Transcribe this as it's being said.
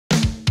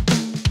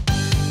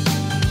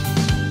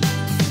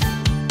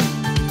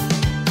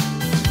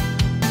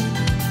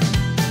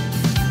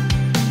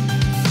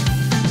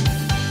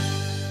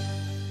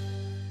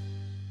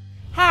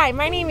Hi,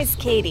 my name is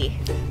Katie.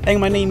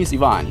 And my name is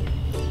Yvan.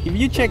 If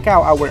you check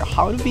out our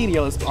how-to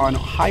videos on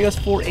Ohio's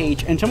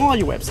 4-H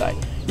entomology website,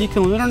 you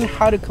can learn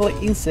how to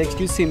collect insects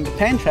using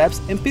pen traps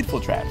and pitfall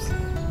traps.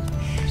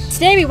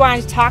 Today we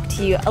wanted to talk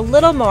to you a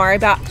little more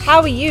about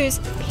how we use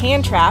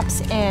pan traps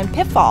and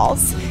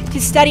pitfalls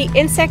to study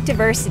insect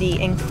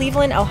diversity in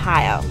Cleveland,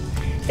 Ohio.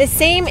 The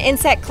same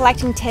insect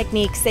collecting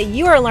techniques that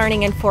you are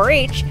learning in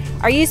 4-H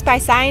are used by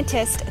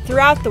scientists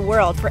throughout the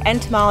world for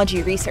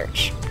entomology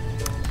research.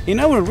 In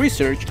our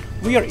research,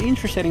 we are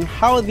interested in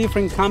how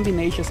different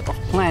combinations of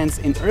plants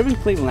in urban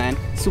Cleveland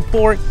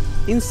support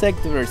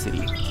insect diversity.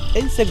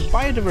 Insect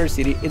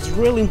biodiversity is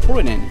really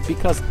important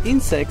because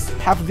insects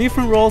have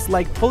different roles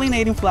like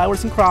pollinating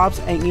flowers and crops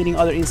and eating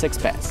other insects'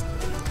 pests.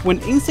 When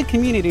insect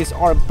communities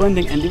are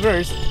abundant and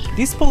diverse,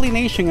 these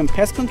pollination and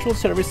pest control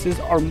services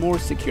are more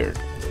secure.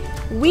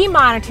 We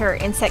monitor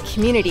insect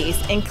communities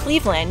in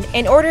Cleveland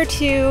in order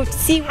to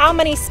see how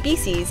many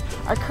species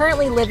are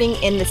currently living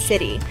in the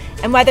city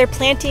and whether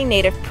planting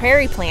native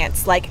prairie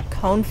plants like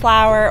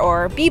coneflower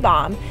or bee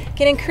balm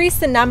can increase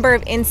the number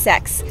of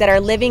insects that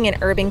are living in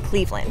urban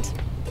Cleveland.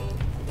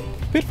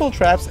 Pitfall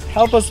traps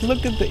help us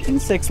look at the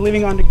insects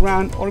living on the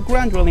ground or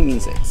ground-dwelling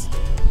insects.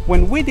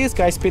 When we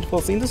disguise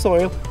pitfalls in the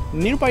soil,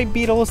 nearby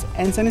beetles,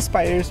 ants, and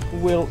spiders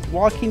will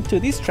walk into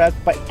these traps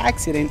by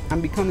accident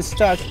and become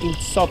stuck in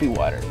soapy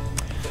water.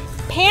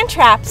 Pan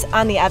traps,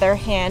 on the other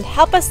hand,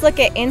 help us look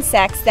at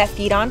insects that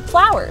feed on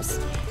flowers.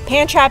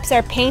 Pan traps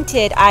are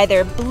painted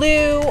either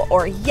blue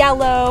or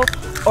yellow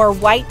or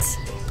white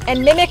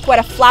and mimic what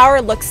a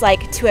flower looks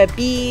like to a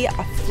bee,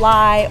 a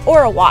fly,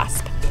 or a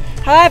wasp.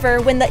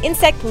 However, when the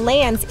insect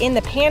lands in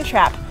the pan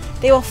trap,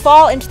 they will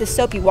fall into the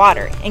soapy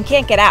water and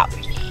can't get out.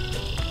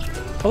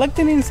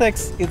 Collecting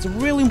insects is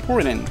really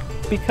important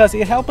because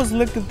it helps us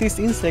look at these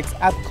insects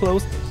up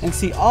close and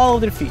see all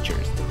their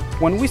features.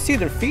 When we see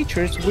their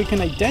features, we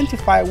can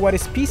identify what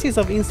species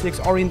of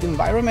insects are in the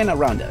environment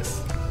around us.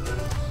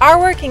 Our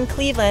work in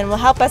Cleveland will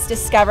help us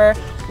discover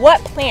what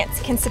plants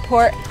can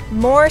support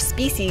more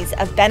species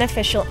of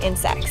beneficial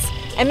insects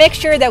and make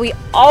sure that we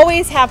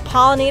always have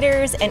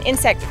pollinators and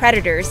insect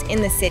predators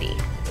in the city.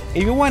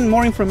 If you want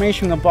more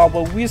information about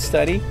what we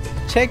study,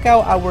 check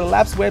out our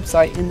lab's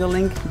website in the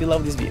link below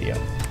this video.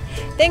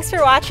 Thanks for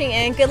watching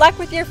and good luck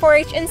with your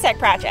 4-H insect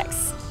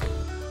projects.